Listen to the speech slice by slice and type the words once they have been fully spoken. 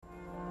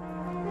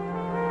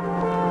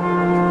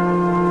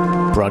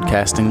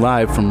Broadcasting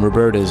live from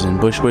Roberta's in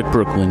Bushwick,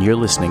 Brooklyn, you're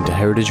listening to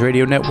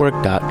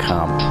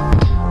HeritageRadioNetwork.com.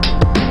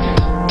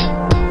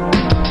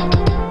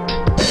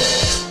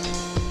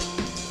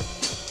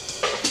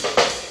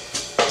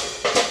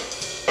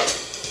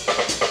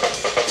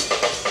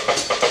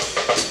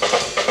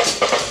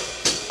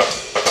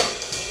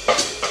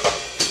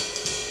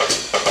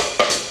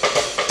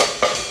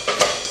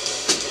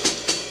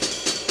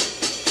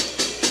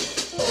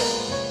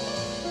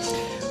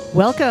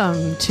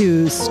 Welcome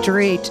to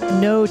Straight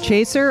No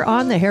Chaser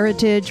on the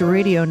Heritage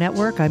Radio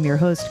Network. I'm your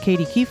host,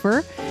 Katie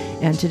Kiefer,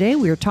 and today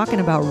we are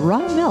talking about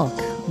raw milk.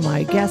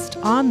 My guest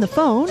on the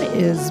phone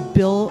is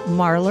Bill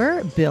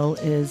Marler. Bill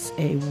is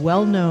a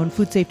well-known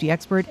food safety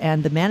expert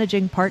and the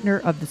managing partner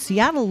of the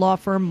Seattle law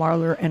firm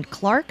Marler &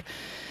 Clark,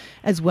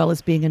 as well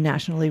as being a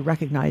nationally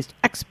recognized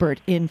expert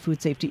in food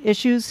safety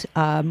issues.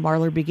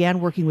 Marler began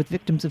working with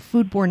victims of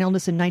foodborne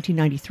illness in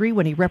 1993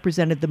 when he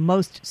represented the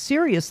most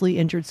seriously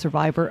injured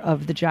survivor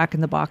of the Jack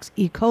in the Box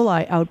E.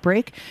 coli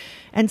outbreak.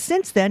 And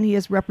since then, he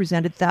has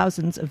represented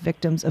thousands of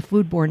victims of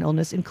foodborne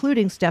illness,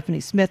 including Stephanie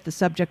Smith, the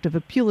subject of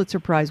a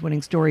Pulitzer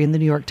Prize-winning story in the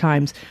New York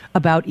Times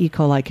about E.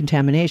 coli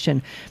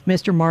contamination.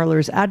 Mr.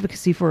 Marler's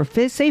advocacy for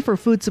a safer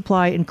food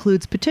supply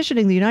includes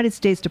petitioning the United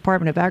States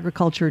Department of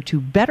Agriculture to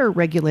better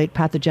regulate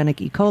pathogenic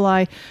E.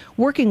 coli,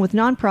 working with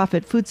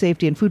nonprofit food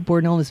safety and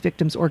foodborne illness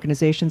victims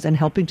organizations, and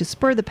helping to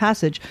spur the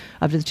passage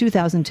of the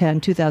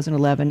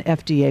 2010-2011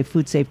 FDA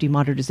Food Safety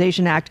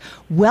Modernization Act.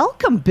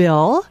 Welcome,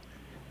 Bill.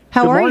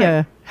 How are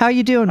you? How are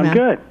you doing, man? I'm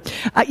good.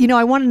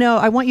 I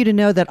want you to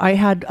know that I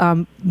had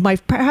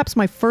perhaps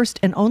my first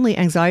and only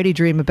anxiety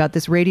dream about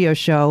this radio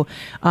show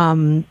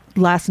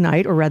last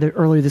night, or rather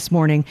early this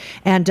morning.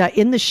 And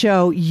in the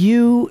show,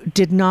 you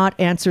did not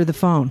answer the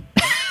phone.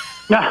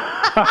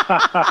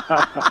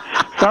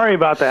 Sorry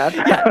about that.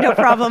 Yeah, no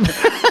problem.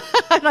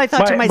 And I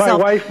thought to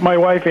myself, my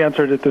wife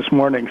answered it this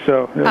morning,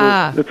 so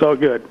it's all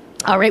good.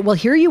 All right. Well,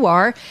 here you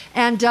are.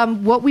 And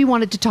what we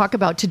wanted to talk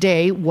about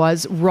today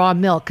was raw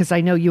milk, because I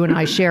know you and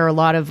I share a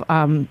lot of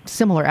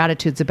similar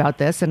attitudes about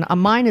this. And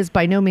mine is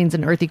by no means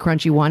an earthy,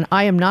 crunchy one.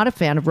 I am not a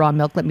fan of raw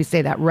milk. Let me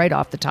say that right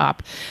off the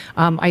top.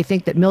 I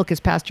think that milk is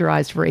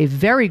pasteurized for a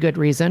very good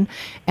reason.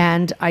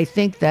 And I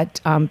think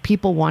that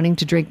people wanting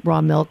to drink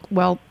raw milk,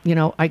 well,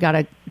 I got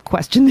to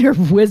question their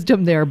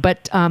wisdom there.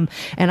 But and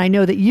I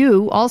know that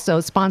you also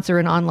sponsor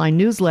an online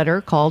newsletter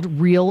called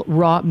Real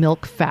Raw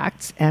Milk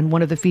Facts. And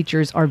one of the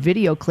features are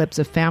video clips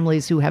of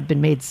families who have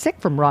been made sick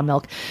from raw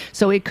milk.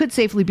 So it could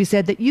safely be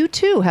said that you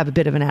too have a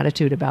bit of an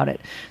attitude about it.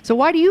 So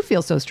why do you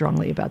feel so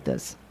strongly about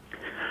this?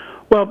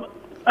 Well,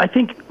 I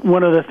think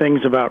one of the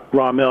things about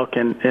raw milk,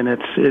 and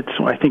it's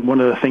I think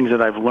one of the things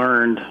that I've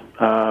learned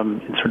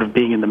in sort of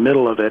being in the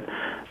middle of it,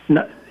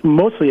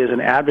 mostly as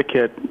an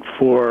advocate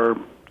for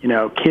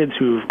kids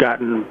who've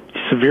gotten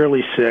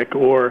severely sick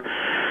or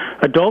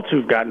adults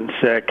who've gotten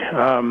sick.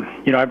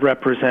 I've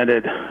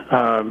represented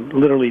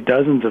literally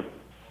dozens of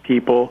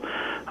people.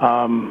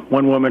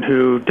 One woman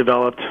who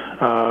developed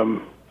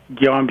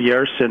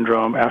Guillain-Barré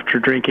syndrome after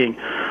drinking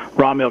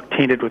raw milk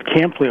tainted with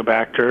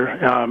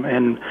Campylobacter,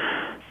 and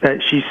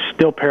that she's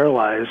still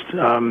paralyzed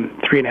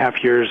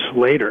 3.5 years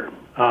later.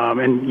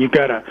 And you've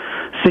got a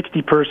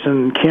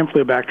 60-person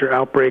Campylobacter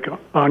outbreak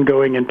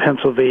ongoing in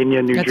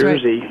Pennsylvania, New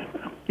Jersey. Right.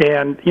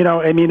 And,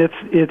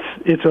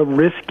 it's a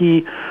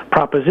risky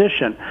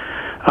proposition.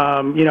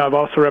 I've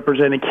also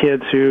represented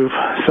kids who've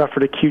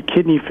suffered acute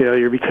kidney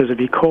failure because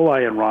of E.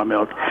 coli in raw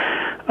milk.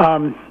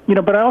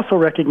 But I also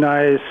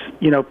recognize,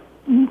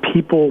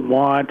 people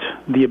want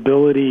the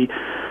ability,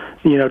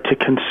 to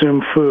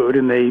consume food,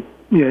 and they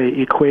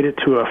equate it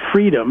to a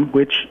freedom,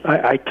 which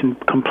I can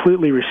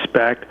completely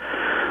respect.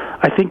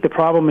 I think the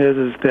problem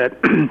is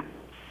that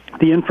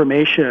the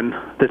information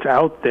that's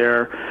out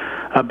there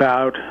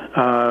about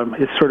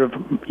it's sort of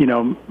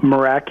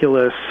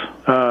miraculous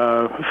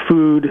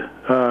food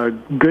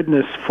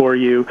goodness for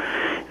you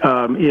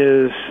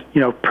is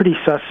pretty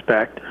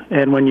suspect,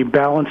 and when you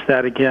balance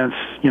that against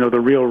the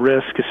real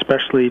risk,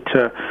 especially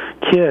to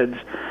kids,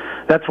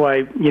 that's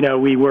why we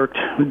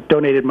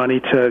donated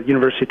money to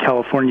University of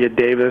California,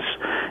 Davis,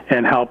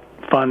 and helped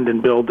fund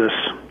and build this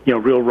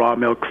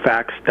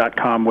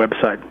realrawmilkfacts.com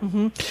website.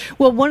 Mm-hmm.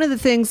 Well, one of the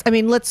things,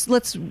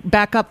 let's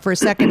back up for a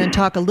second and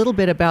talk a little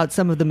bit about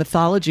some of the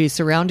mythology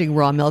surrounding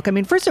raw milk.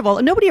 First of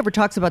all, nobody ever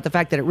talks about the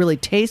fact that it really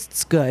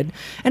tastes good.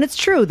 And it's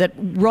true that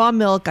raw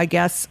milk, I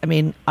guess,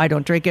 I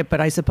don't drink it, but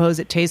I suppose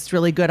it tastes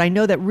really good. I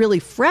know that really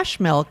fresh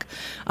milk,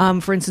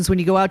 for instance, when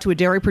you go out to a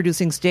dairy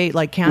producing state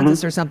like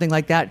Kansas or something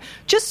like that,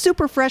 just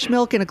super fresh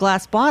milk in a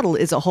glass bottle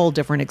is a whole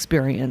different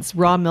experience.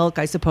 Raw milk,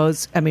 I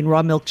suppose,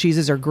 raw milk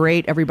cheeses are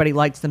great. Everybody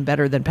likes them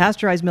better than and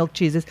pasteurized milk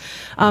cheeses.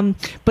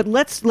 But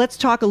let's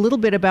talk a little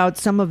bit about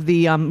some of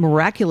the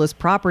miraculous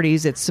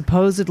properties it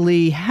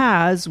supposedly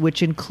has,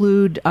 which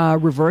include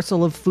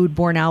reversal of food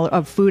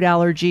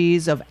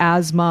allergies, of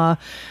asthma.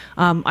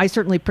 I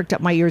certainly pricked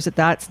up my ears at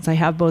that since I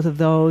have both of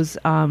those.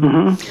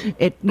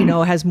 It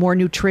has more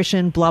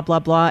nutrition, blah, blah,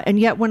 blah. And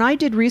yet when I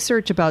did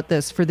research about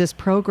this for this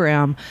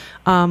program,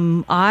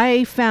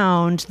 I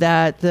found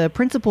that the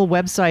principal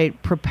website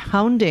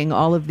propounding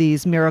all of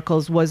these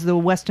miracles was the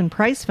Weston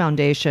Price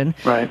Foundation.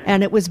 Right.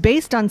 And it was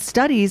based on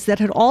studies that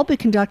had all been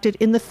conducted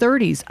in the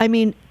 30s. I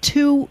mean,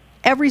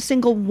 every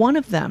single one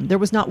of them. There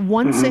was not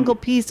one single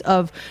piece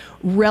of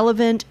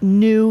relevant,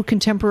 new,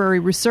 contemporary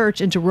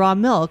research into raw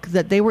milk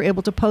that they were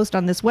able to post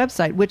on this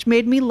website, which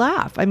made me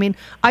laugh. I mean,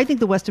 I think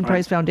the Weston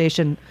Price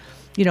Foundation,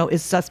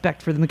 is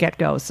suspect from the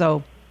get-go.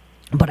 So,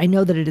 but I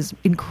know that it is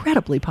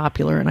incredibly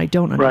popular, and I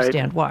don't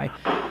understand why.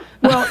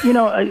 Well,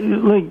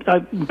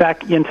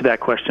 back into that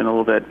question a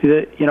little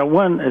bit.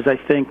 One is I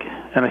think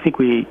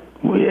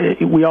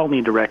we all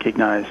need to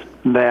recognize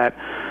that.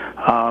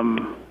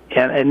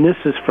 And this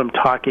is from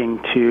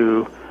talking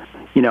to,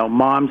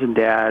 moms and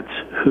dads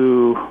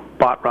who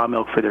bought raw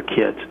milk for their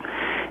kids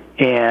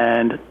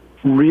and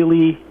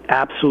really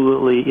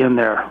absolutely in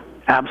their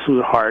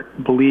absolute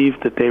heart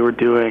believed that they were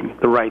doing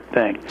the right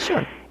thing.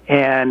 Sure.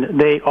 And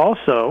they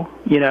also,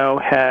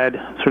 had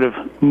sort of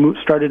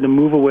started to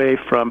move away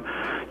from,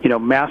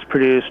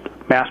 mass-produced,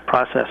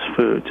 mass-processed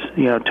foods,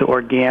 to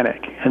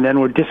organic. And then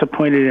were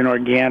disappointed in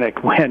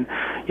organic when,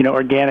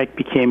 organic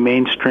became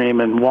mainstream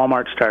and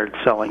Walmart started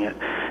selling it.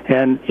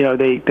 And,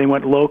 they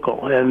went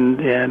local. And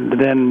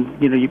then,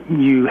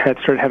 you had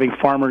started having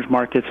farmers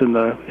markets in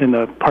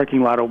the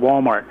parking lot of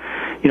Walmart.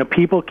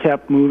 People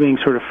kept moving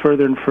sort of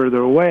further and further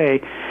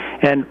away.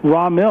 And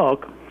raw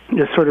milk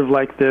is sort of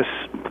like this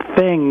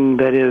thing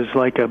that is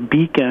like a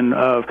beacon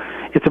of,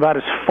 it's about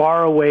as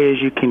far away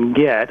as you can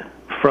get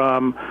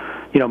from,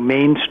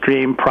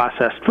 mainstream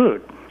processed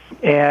food.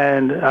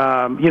 And,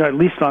 at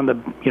least on the,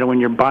 when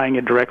you're buying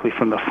it directly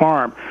from the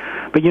farm.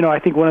 But, I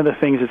think one of the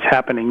things that's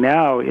happening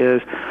now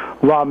is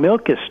raw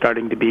milk is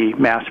starting to be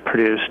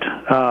mass-produced.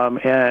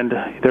 And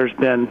there's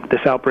been this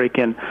outbreak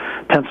in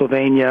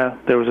Pennsylvania.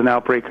 There was an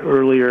outbreak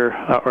earlier,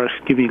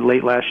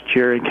 late last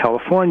year in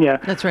California.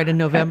 That's right, in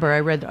November. I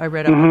read up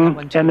on that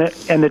one, too.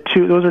 And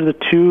those are the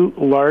two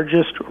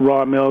largest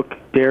raw milk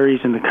dairies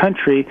in the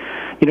country,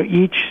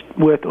 each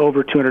with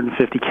over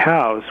 250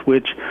 cows,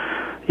 which,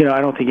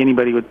 I don't think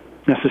anybody would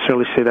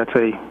necessarily say that's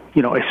a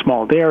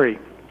small dairy.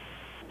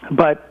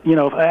 But,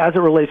 as it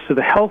relates to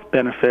the health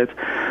benefits,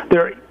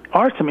 there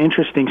are some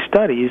interesting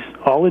studies,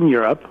 all in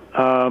Europe,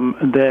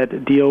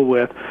 that deal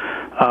with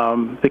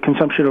the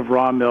consumption of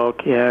raw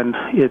milk and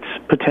its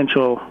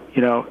potential,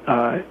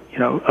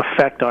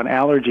 effect on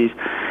allergies.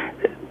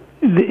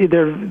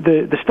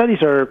 The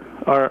studies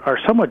are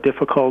somewhat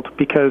difficult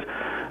because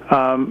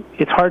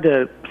it's hard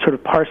to sort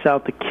of parse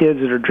out the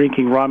kids that are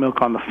drinking raw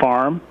milk on the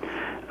farm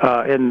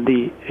and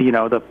the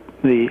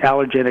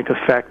allergenic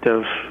effect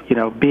of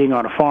being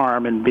on a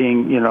farm and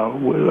being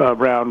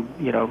around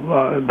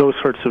those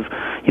sorts of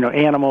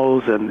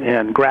animals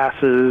and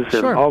grasses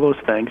and Sure. all those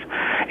things,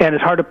 and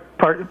it's hard to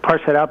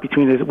parse that out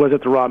between was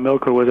it the raw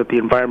milk or was it the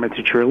environment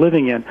that you're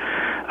living in.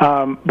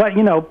 But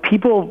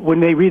people, when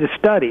they read a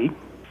study,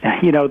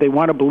 they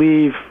want to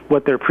believe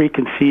what their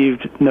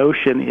preconceived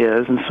notion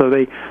is, and so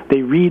they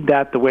read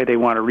that the way they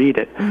want to read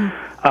it.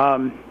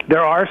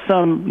 There are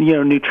some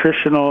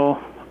nutritional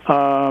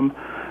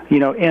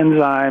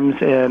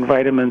enzymes and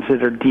vitamins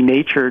that are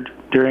denatured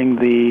during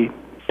the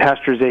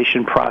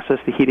pasteurization process,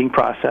 the heating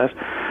process.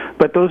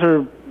 But those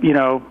are,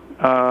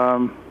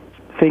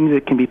 things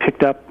that can be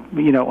picked up,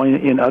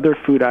 in other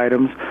food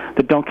items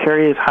that don't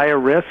carry as high a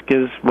risk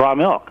as raw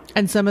milk.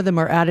 And some of them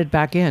are added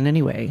back in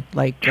anyway.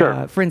 Like,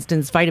 Sure. For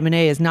instance, vitamin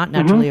A is not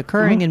naturally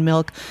occurring in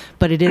milk,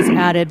 but it is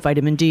added.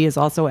 Vitamin D is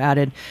also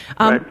added.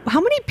 Right.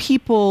 How many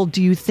people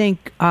do you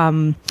think,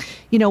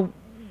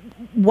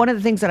 one of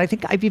the things that I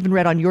think I've even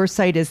read on your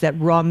site is that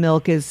raw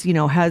milk is,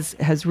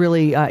 has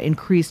really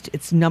increased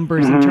its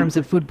numbers in terms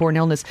of foodborne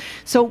illness.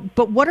 So,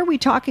 but what are we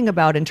talking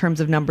about in terms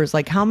of numbers?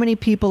 Like, how many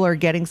people are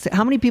getting sick?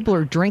 How many people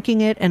are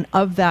drinking it? And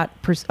of that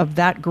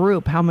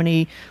group,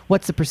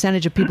 what's the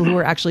percentage of people who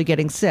are actually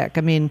getting sick?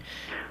 I mean,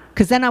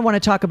 because then I want to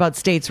talk about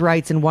states'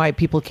 rights and why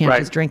people can't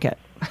just drink it.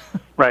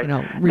 Right.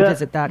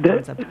 Revisit that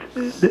concept.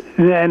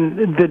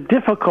 And the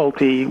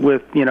difficulty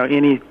with,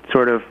 any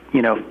sort of,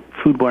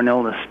 foodborne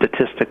illness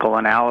statistical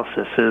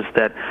analysis is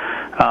that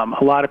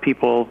a lot of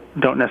people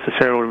don't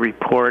necessarily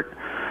report,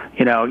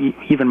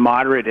 even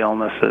moderate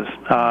illnesses.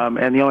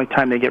 And the only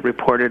time they get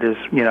reported is,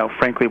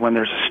 frankly, when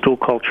there's a stool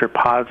culture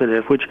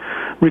positive, which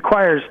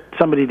requires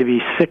somebody to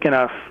be sick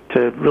enough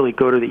to really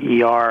go to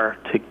the ER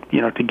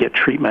to get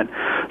treatment.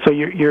 So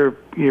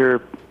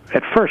you're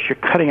at first you're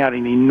cutting out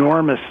an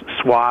enormous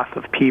swath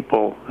of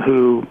people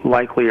who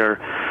likely are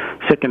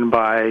sickened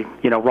by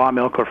raw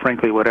milk or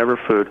frankly whatever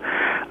food.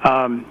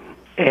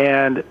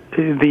 And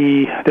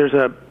there's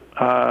a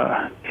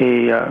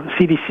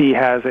CDC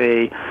has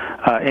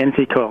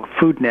entity called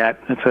FoodNet.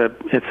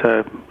 It's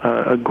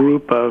a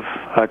group of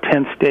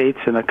 10 states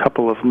and a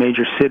couple of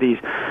major cities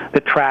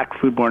that track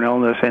foodborne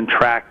illness and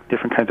track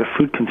different kinds of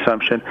food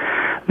consumption.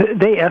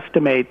 They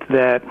estimate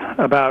that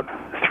about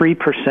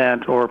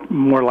 3%, or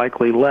more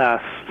likely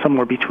less,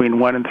 somewhere between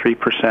 1% and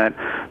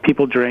 3%,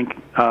 people drink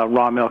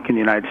raw milk in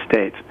the United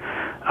States.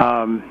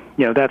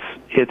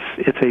 It's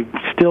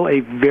still a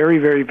very,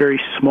 very, very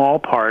small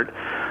part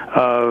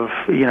of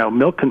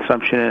milk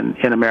consumption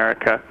in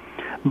America,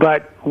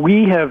 but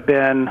we have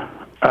been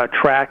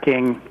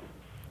tracking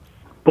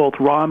both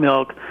raw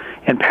milk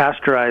and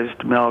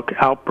pasteurized milk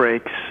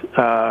outbreaks,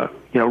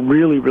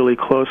 really, really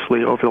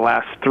closely over the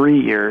last 3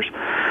 years.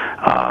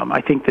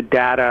 I think the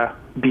data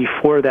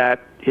before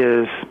that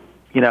is,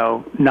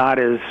 not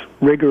as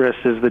rigorous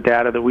as the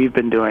data that we've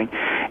been doing,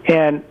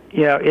 and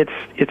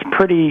it's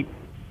pretty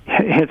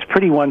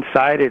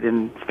one-sided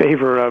in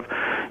favor of,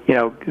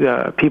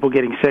 people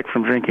getting sick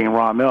from drinking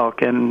raw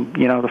milk, and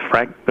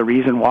the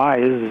reason why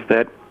is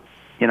that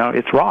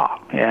it's raw,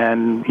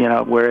 and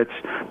where it's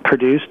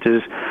produced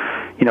is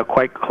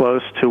quite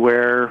close to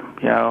where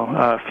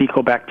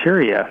fecal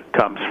bacteria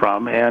comes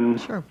from,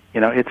 and sure.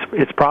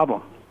 It's a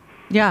problem.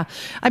 Yeah.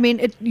 I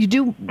mean, you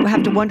do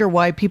have to wonder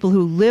why people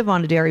who live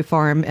on a dairy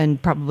farm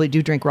and probably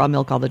do drink raw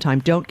milk all the time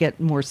don't get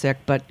more sick,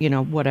 but,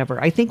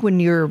 whatever. I think when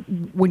you're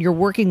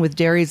working with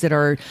dairies that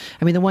are,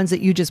 the ones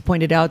that you just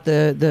pointed out,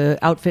 the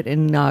outfit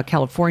in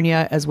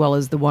California, as well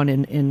as the one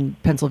in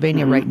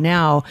Pennsylvania right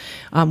now,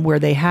 where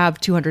they have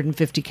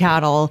 250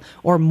 cattle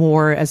or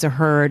more as a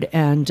herd,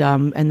 and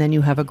then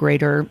you have a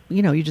greater,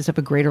 you just have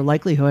a greater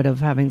likelihood of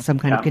having some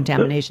kind of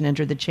contamination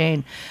enter the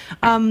chain.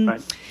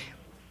 Right.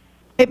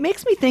 It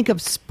makes me think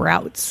of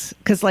Sprouts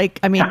because,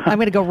 I'm going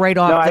to go right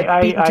off the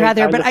beaten path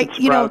there, but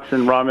Sprouts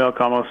and raw milk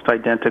almost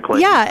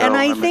identically. Yeah, so, and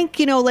I think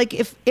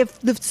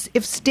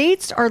if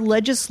states are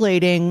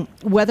legislating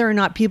whether or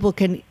not people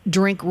can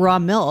drink raw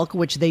milk,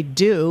 which they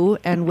do,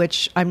 and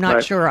which I'm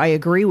not sure I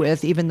agree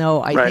with, even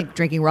though I think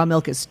drinking raw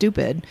milk is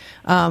stupid.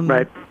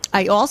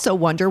 I also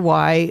wonder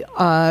why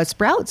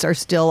Sprouts are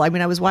still. I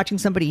was watching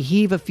somebody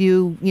heave a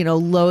few,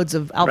 loads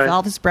of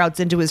alfalfa sprouts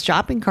into his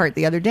shopping cart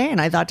the other day,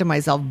 and I thought to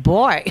myself,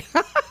 boy,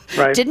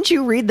 didn't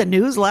you read the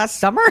news last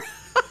summer?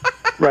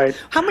 Right.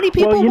 How many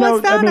people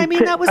was that?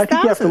 That was I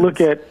think thousands.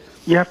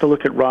 You have to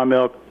look at raw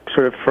milk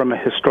sort of from a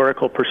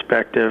historical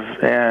perspective,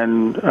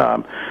 and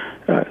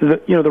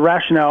the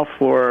rationale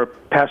for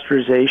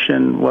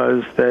pasteurization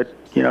was that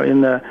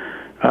in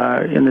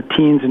the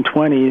teens and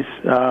 20s,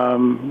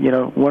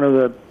 one of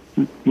the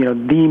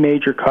the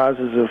major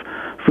causes of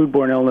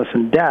foodborne illness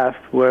and death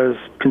was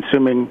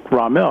consuming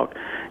raw milk,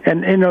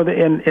 and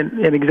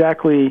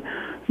exactly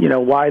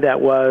why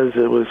that was.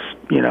 It was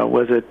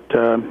was it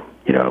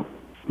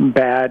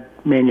bad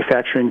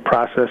manufacturing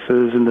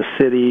processes in the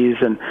cities,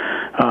 and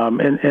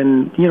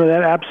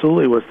that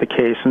absolutely was the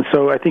case. And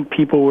so I think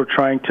people were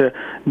trying to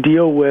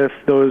deal with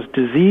those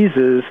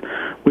diseases,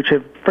 which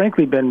have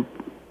frankly been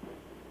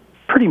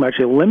pretty much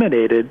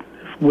eliminated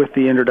with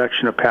the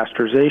introduction of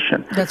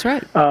pasteurization. That's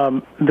right.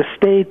 The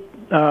state,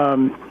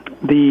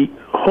 the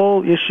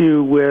whole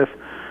issue with,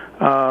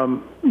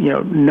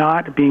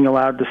 not being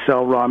allowed to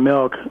sell raw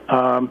milk,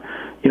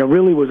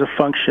 really was a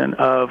function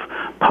of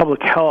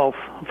public health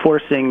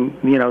forcing,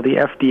 the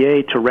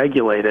FDA to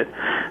regulate it.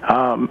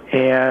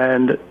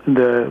 And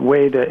the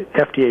way the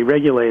FDA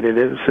regulated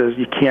it says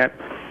you can't,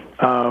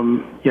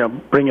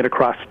 bring it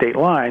across state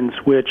lines,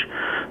 which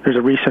there's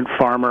a recent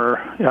farmer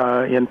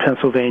in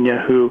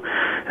Pennsylvania who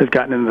has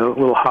gotten into a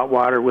little hot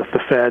water with the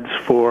feds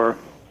for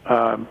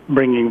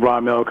bringing raw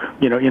milk,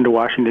 into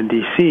Washington,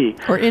 D.C.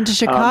 Or into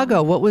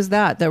Chicago. What was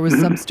that? There was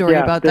some story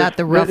about that,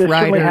 the Rough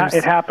Riders.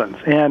 It happens.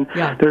 And,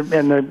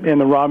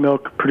 the raw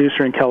milk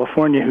producer in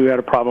California who had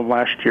a problem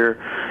last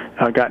year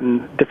got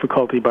in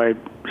difficulty by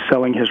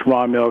selling his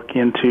raw milk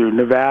into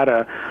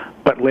Nevada,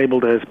 but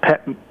labeled as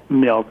pet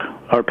milk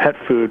or pet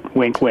food,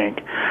 wink,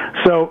 wink.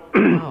 So,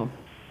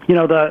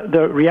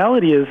 the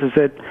reality is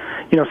that,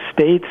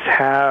 states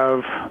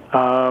have,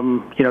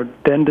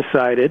 then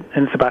decided,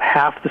 and it's about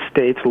half the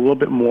states, a little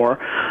bit more,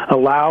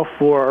 allow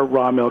for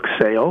raw milk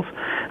sales.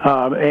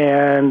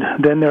 And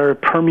then there are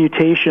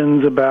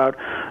permutations about,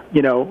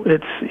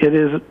 it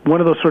is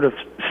one of those sort of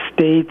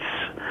states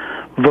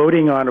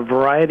voting on a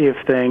variety of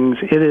things.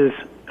 It is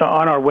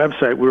on our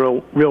website,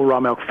 Real Raw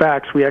Milk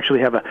Facts, we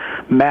actually have a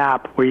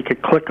map where you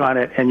could click on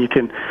it and you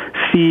can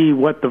see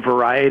what the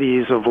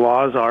varieties of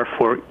laws are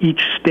for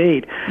each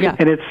state. Yeah.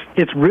 And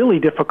it's really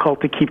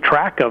difficult to keep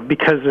track of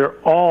because they're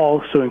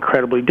all so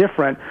incredibly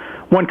different.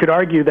 One could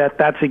argue that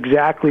that's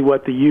exactly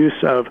what the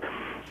use of,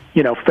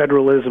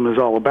 federalism is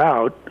all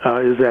about,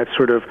 is that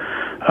sort of,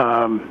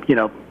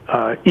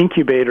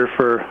 incubator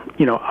for,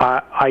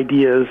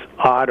 ideas,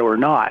 odd or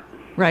not.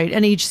 Right,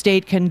 and each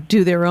state can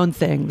do their own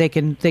thing. They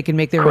can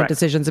make their own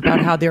decisions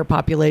about how their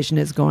population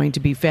is going to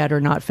be fed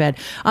or not fed.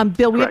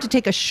 Bill, we have to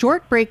take a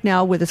short break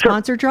now with a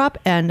sponsor drop,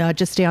 and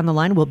just stay on the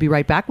line. We'll be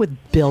right back with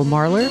Bill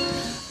Marler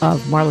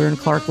of Marler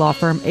 & Clark Law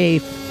Firm, a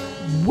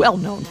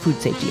well-known food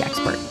safety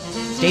expert.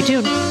 Stay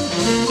tuned.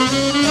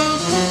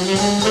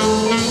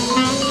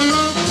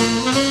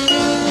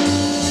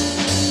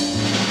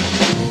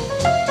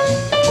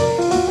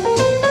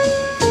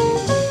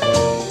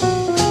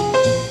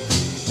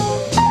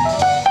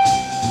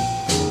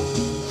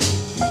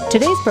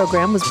 Today's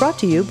program was brought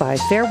to you by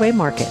Fairway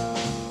Market.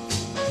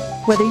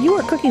 Whether you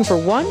are cooking for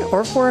one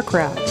or for a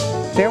crowd,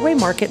 Fairway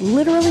Market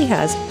literally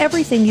has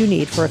everything you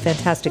need for a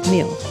fantastic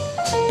meal.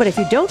 But if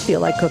you don't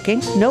feel like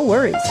cooking, no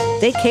worries.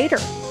 They cater.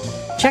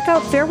 Check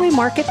out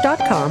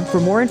fairwaymarket.com for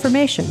more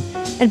information,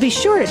 and be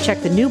sure to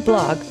check the new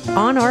blog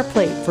On Our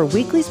Plate for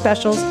weekly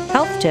specials,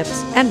 health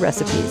tips, and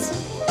recipes.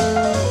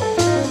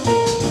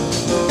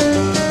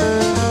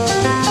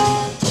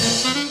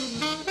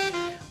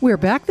 We're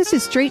back. This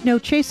is Straight No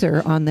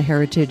Chaser on the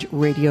Heritage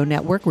Radio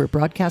Network. We're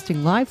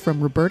broadcasting live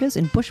from Roberta's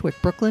in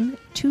Bushwick, Brooklyn,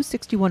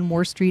 261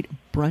 Moore Street.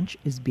 Brunch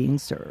is being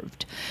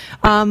served.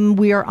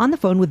 We are on the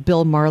phone with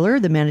Bill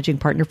Marler, the managing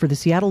partner for the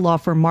Seattle law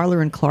firm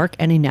Marler & Clark,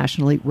 and a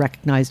nationally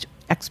recognized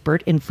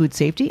expert in food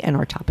safety, and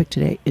our topic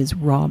today is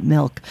raw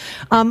milk.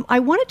 I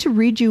wanted to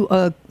read you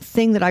a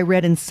thing that I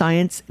read in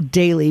Science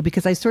Daily,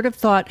 because I sort of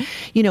thought,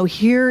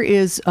 here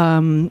is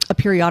a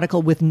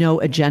periodical with no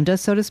agenda,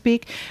 so to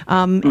speak.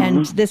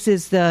 And this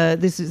is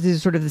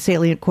sort of the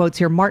salient quotes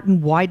here.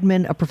 Martin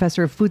Weidman, a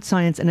professor of food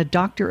science and a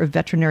doctor of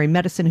veterinary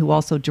medicine who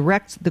also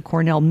directs the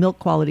Cornell Milk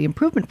Quality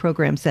Improvement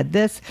Program, said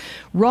this: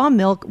 raw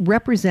milk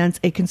represents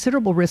a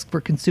considerable risk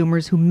for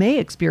consumers who may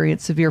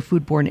experience severe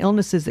foodborne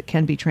illnesses that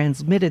can be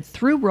transmitted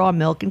through raw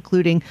milk,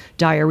 including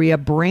diarrhea,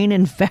 brain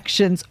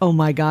infections, oh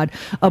my God,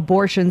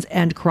 abortions,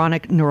 and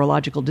chronic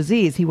neurological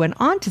disease. He went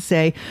on to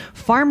say,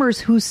 farmers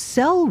who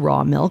sell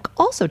raw milk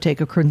also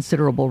take a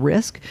considerable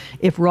risk.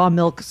 If raw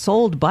milk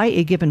sold by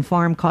a given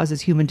farm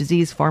causes human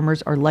disease,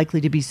 farmers are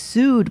likely to be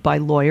sued by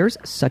lawyers,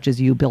 such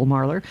as you, Bill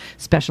Marler,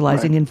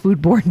 specializing in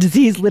foodborne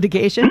disease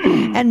litigation,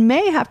 and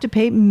may have to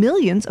pay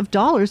millions of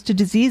dollars to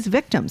disease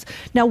victims.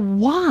 Now,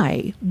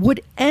 why would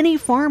any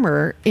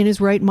farmer in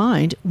his right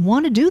mind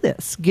want to do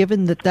this, given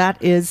that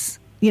is,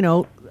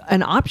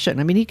 an option?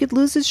 I mean, he could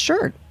lose his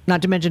shirt,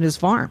 not to mention his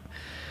farm.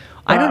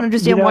 I don't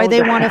understand why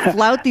they want to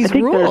flout these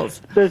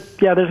rules. There's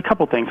a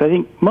couple things. I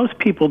think most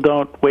people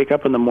don't wake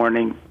up in the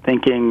morning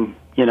thinking,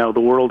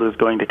 the world is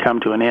going to come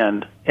to an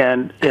end.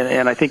 And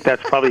I think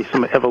that's probably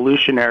some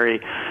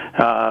evolutionary,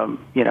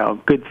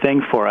 good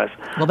thing for us.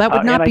 Well, that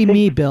would not be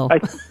me, Bill. I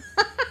think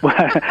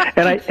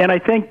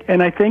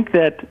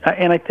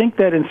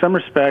that in some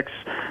respects,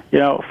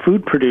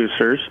 food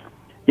producers,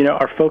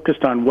 are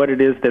focused on what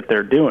it is that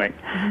they're doing.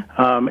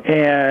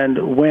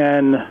 And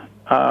when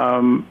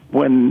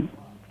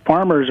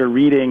farmers are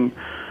reading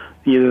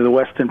either the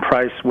Weston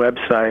Price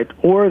website,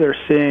 or they're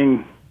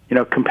seeing,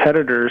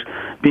 competitors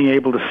being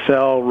able to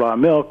sell raw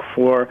milk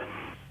for,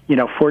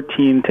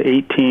 $14 to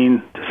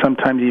 $18 to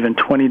sometimes even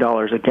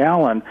 $20 a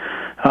gallon,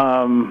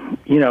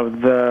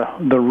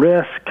 the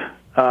risk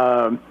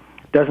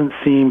doesn't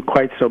seem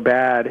quite so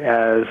bad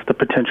as the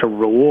potential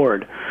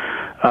reward.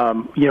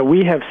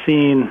 We have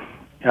seen,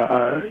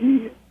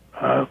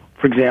 for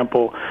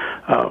example,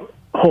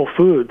 Whole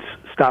Foods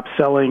stopped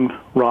selling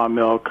raw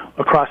milk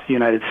across the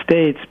United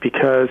States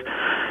because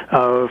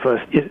of a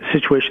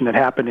situation that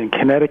happened in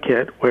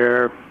Connecticut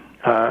where,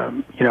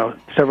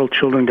 several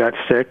children got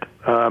sick,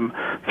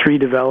 3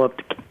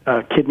 developed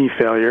kidney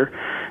failure,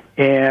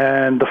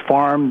 and the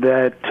farm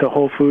that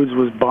Whole Foods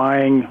was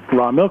buying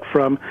raw milk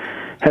from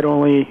had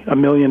only $1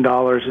 million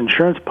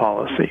insurance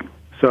policy.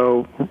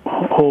 So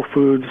Whole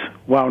Foods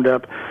wound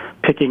up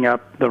picking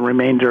up the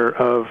remainder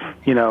of,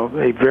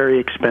 a very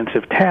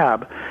expensive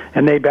tab,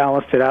 and they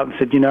balanced it out and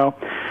said,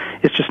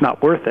 it's just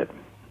not worth it.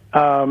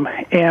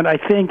 And I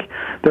think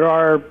there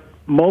are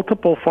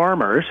multiple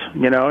farmers,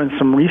 in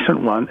some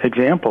recent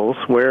examples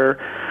where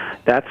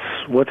that's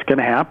what's going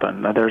to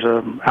happen. There's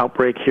an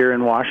outbreak here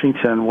in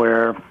Washington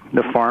where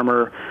the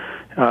farmer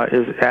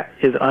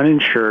is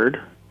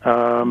uninsured,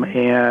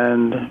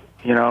 and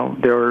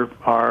there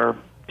are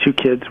 2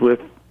 kids with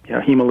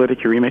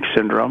hemolytic uremic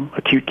syndrome,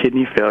 acute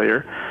kidney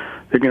failure.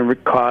 They're going to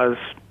cause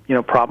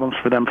problems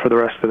for them for the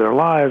rest of their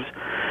lives,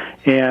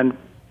 and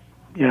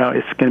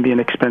it's going to be an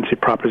expensive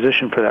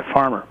proposition for that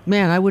farmer.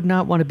 Man, I would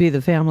not want to be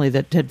the family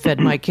that had fed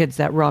my kids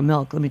that raw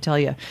milk, let me tell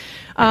you.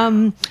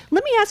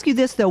 Let me ask you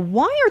this, though.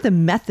 Why are the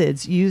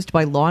methods used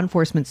by law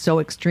enforcement so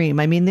extreme?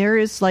 I mean, there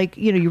is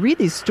you read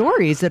these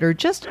stories that are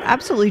just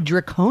absolutely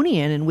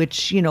draconian, in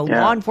which,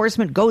 law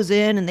enforcement goes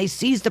in and they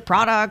seize the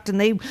product and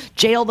they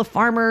jail the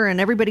farmer and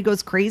everybody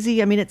goes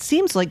crazy. I mean, it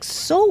seems like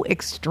so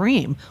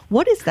extreme.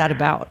 What is that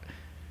about?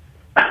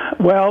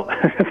 Well,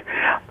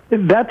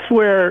 that's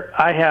where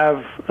I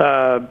have,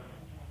 a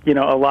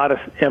lot of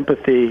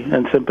empathy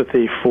and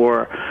sympathy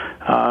for,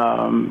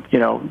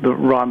 the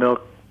raw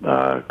milk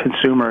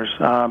consumers.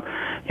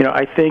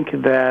 I think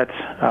that,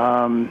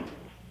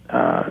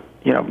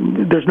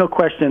 there's no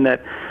question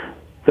that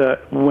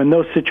when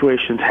those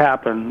situations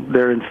happen,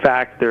 there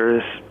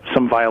is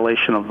some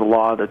violation of the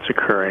law that's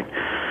occurring,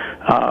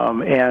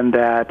 and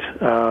that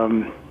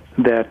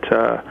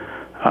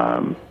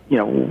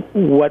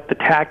what the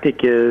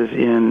tactic is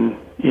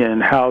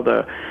in how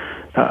the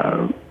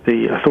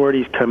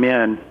authorities come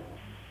in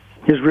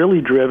is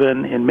really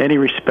driven in many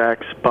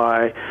respects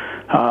by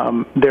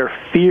their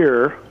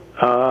fear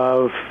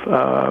of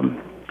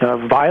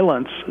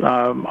violence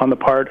on the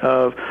part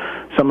of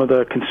some of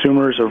the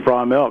consumers of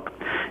raw milk.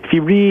 If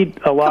you read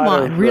a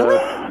lot of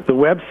the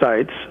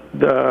websites,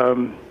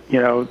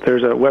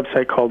 there's a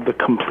website called The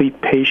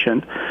Complete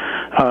Patient,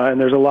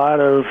 and there's a lot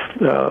of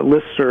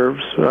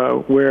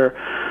listservs where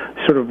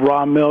sort of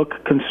raw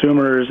milk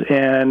consumers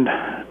and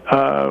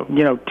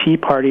Tea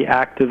Party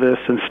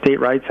activists and state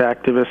rights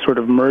activists sort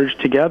of merge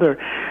together.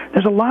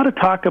 There's a lot of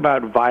talk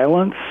about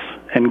violence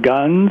and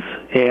guns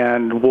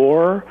and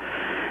war.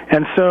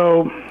 And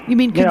so, you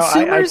mean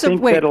consumers I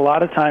think that a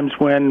lot of times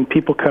when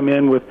people come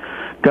in with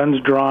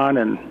guns drawn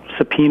and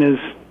subpoenas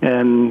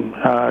and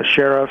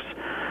sheriffs,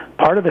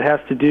 part of it has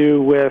to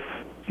do with,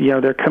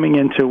 they're coming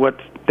into what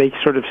they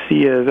sort of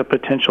see as a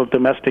potential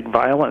domestic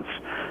violence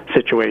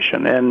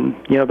situation. And,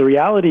 the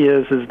reality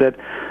is that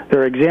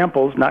there are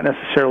examples, not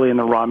necessarily in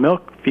the raw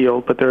milk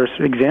field, but there's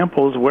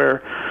examples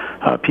where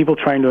people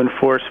trying to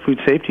enforce food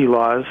safety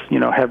laws,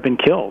 have been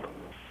killed.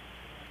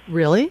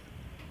 Really?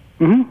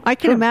 Mm-hmm. I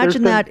can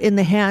imagine that in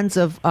the hands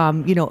of, a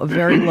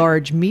very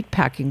large meat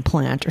packing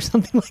plant or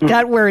something like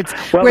that, where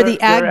the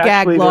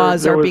ag-gag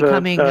laws are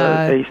becoming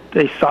a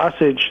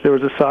sausage. There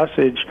was a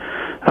sausage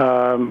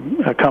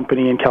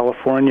company in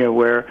California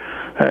where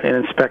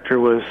an inspector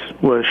was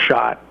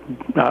shot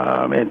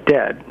and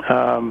dead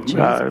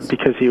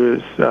because he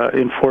was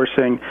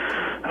enforcing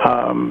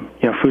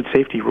food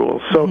safety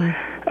rules. So,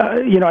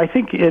 I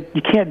think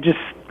you can't just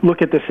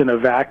look at this in a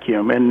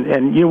vacuum,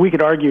 and we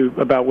could argue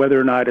about whether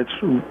or not it's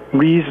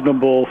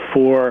reasonable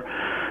for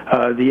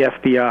the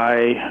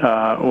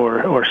FBI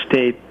or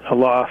state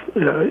law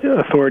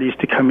authorities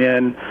to come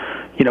in,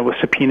 with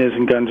subpoenas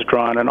and guns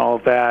drawn and all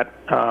of that.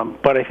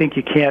 But I think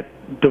you can't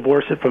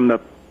divorce it from the,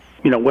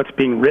 what's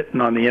being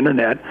written on the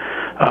internet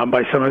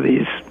by some of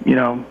these,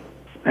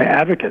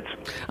 advocates.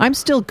 I'm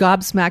still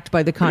gobsmacked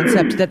by the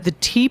concept that the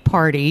Tea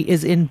Party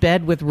is in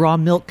bed with raw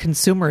milk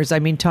consumers. I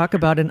mean, talk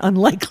about an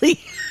unlikely.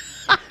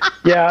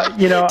 Yeah,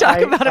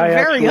 talk about a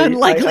very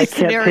unlikely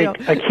scenario.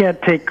 I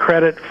can't take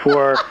credit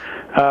for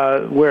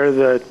where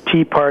the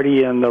Tea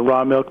Party and the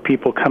raw milk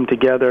people come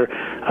together.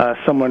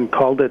 Someone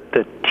called it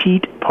the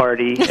Teat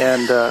Party,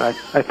 and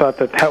I thought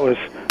that was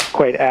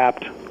quite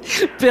apt.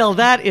 Bill,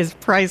 that is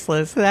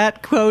priceless.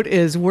 That quote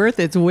is worth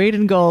its weight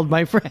in gold,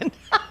 my friend.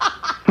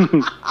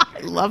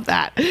 I love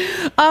that.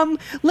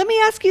 Let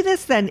me ask you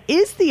this then.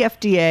 Is the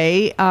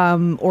FDA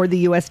or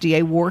the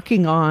USDA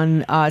working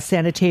on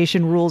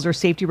sanitation rules or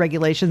safety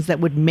regulations that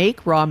would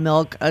make raw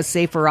milk a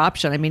safer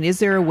option? I mean, is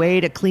there a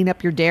way to clean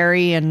up your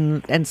dairy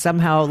and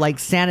somehow like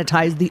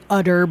sanitize the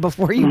udder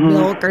before you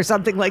milk or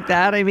something like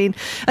that? I mean,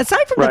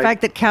 aside from the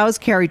fact that cows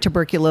carry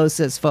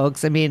tuberculosis,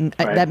 folks, I mean,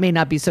 that may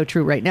not be so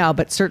true right now,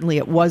 but certainly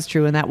it was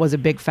true, and that was a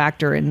big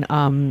factor in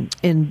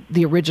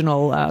the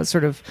original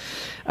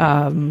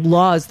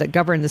laws that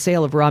govern the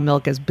sale of raw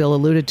milk, as Bill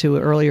alluded to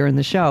earlier in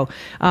the show.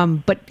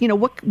 But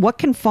what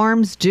can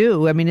farms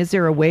do? I mean, is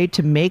there a way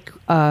to make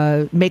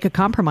a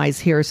compromise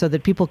here so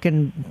that people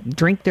can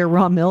drink their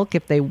raw milk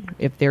if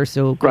they're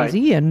so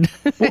crazy and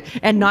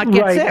not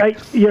get sick?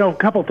 A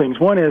couple things.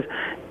 One is,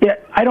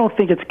 I don't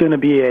think it's going to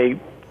be a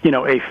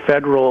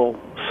federal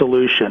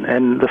solution,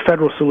 and the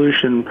federal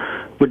solution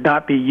would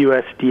not be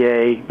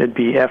USDA; it'd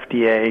be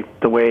FDA.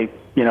 The way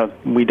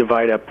we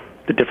divide up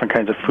the different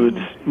kinds of foods,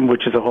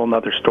 which is a whole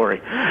other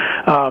story.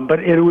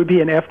 But it would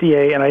be an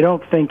FDA, and I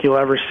don't think you'll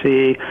ever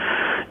see,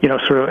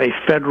 sort of a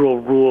federal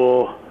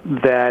rule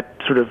that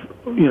sort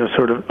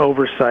of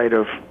oversight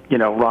of,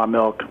 raw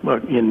milk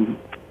in,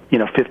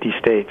 50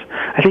 states.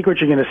 I think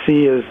what you're going to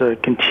see is a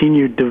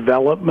continued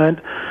development,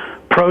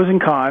 pros and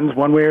cons,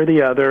 one way or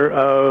the other,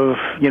 of,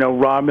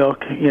 raw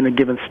milk in a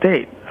given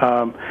state.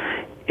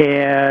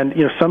 And,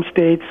 some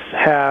states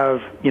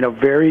have,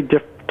 very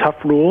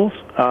tough rules,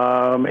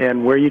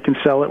 and where you can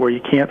sell it, where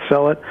you can't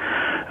sell it.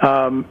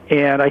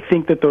 And I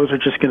think that those are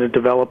just going to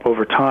develop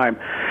over time.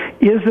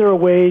 Is there a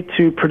way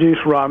to produce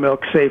raw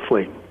milk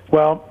safely?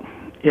 Well,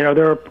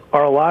 there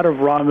are a lot of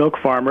raw milk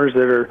farmers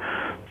that are,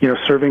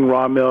 serving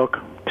raw milk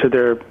to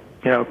their,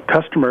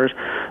 customers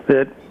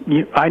that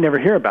I never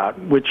hear about,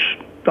 which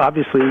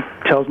obviously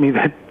tells me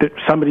that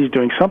somebody's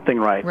doing something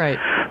right. Right.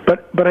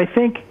 But I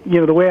think,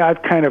 the way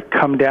I've kind of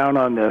come down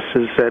on this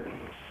is that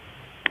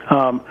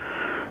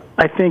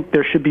I think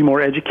there should be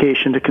more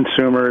education to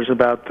consumers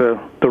about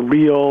the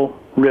real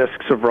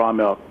risks of raw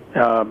milk,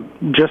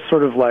 just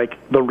sort of like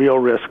the real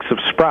risks of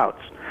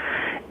sprouts.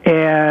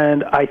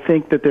 And I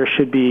think that there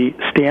should be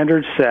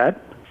standards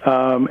set,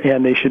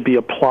 and they should be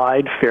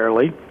applied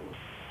fairly.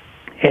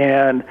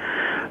 And,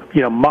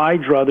 my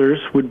druthers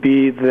would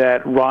be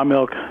that raw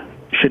milk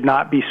should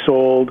not be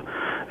sold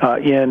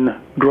in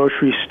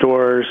grocery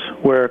stores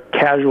where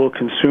casual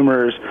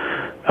consumers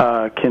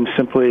can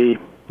simply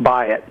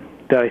buy it.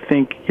 That I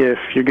think if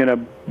you're going to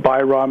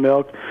buy raw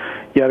milk,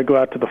 you got to go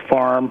out to the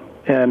farm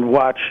and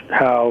watch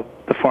how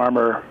the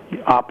farmer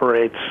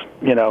operates,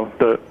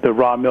 the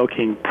raw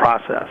milking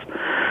process.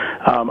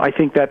 I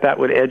think that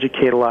would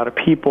educate a lot of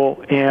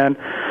people, and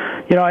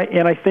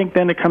I think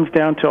then it comes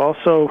down to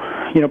also,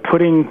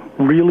 putting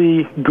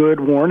really good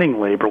warning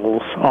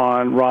labels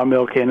on raw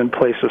milk and in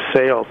place of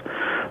sales.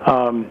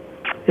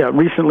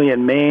 Recently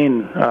in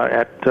Maine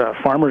at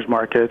farmers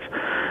markets,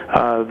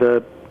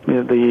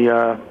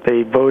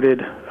 they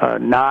voted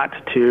not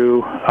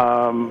to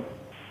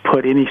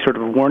put any sort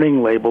of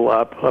warning label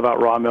up about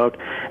raw milk,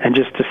 and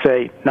just to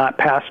say not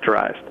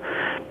pasteurized.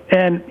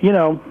 And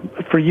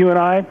for you and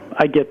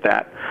I get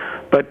that,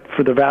 but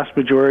for the vast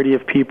majority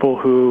of people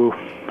who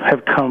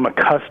have come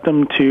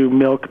accustomed to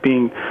milk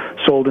being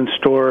sold in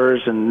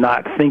stores and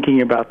not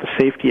thinking about the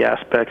safety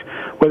aspects,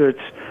 whether it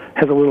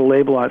has a little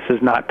label on it that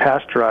says not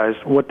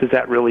pasteurized, what does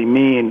that really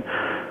mean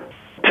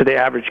to the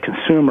average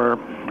consumer,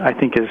 I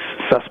think is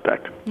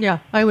suspect. Yeah,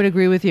 I would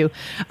agree with you.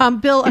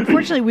 Bill,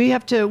 unfortunately, we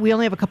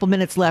only have a couple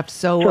minutes left,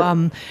 so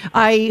sure.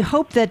 I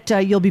hope that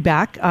you'll be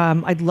back.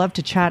 I'd love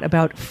to chat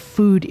about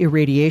food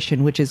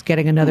irradiation, which is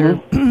getting another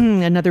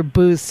another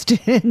boost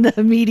in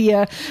the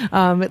media,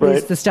 at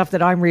least the stuff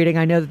that I'm reading.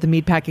 I know that the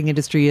meatpacking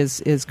industry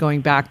is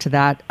going back to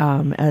that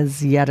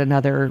as yet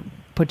another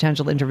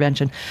potential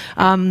intervention.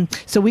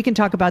 So we can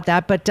talk about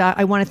that, but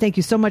I want to thank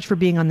you so much for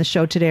being on the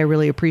show today. I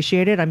really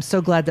appreciate it. I'm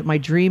so glad that my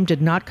dream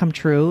did not come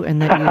true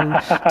and that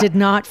you did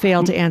not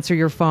fail to answer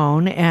your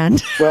phone.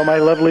 And well, my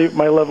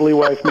lovely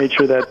wife made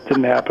sure that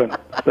didn't happen.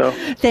 So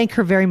thank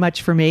her very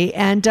much for me,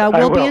 and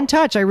we'll be in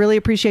touch. I really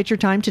appreciate your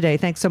time today.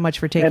 Thanks so much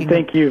for taking. And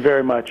thank you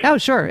very much. Oh,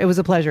 sure, it was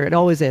a pleasure. It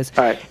always is.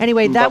 All right.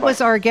 Anyway, that Bye-bye. was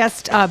our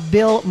guest,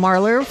 Bill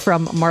Marler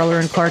from Marler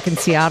and Clark in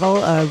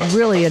Seattle.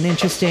 Really an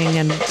interesting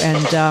and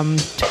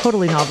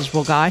totally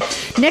knowledgeable guy.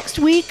 Next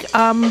week,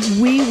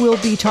 we will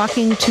be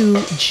talking to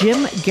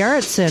Jim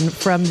Garretson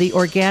from the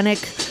Organic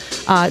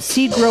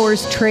Seed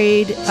Growers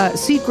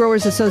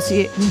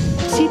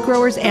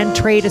and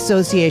Trade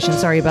Association.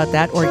 Sorry about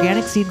that.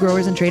 Organic Seed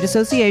Growers and Trade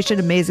Association.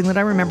 Amazing that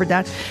I remembered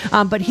that.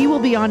 But he will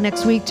be on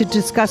next week to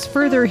discuss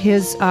further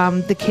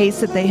the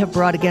case that they have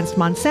brought against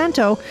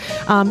Monsanto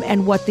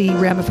and what the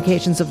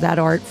ramifications of that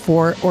are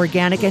for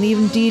organic and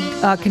even indeed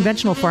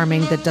conventional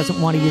farming that doesn't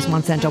want to use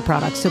Monsanto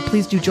products. So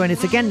please do join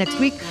us again next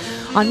week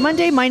on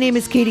Monday. My name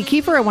is Katie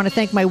Kiefer. I want to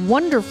thank my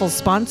wonderful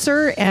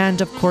sponsor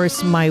and, of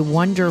course, my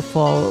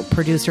wonderful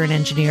producer and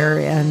engineer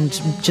and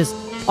just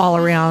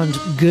all-around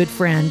good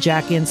friend,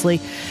 Jack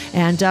Inslee.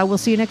 And we'll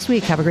see you next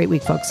week. Have a great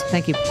week, folks.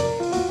 Thank you.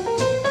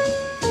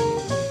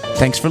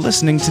 Thanks for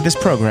listening to this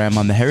program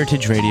on the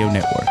Heritage Radio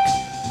Network.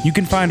 You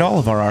can find all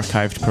of our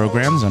archived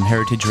programs on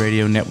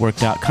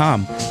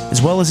heritageradionetwork.com,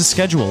 as well as a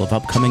schedule of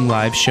upcoming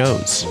live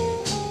shows.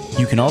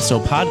 You can also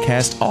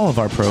podcast all of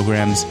our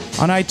programs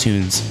on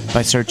iTunes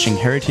by searching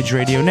Heritage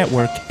Radio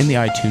Network in the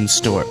iTunes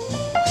Store.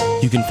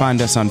 You can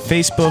find us on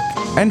Facebook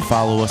and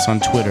follow us on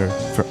Twitter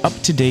for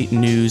up-to-date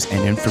news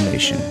and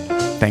information.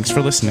 Thanks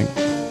for listening.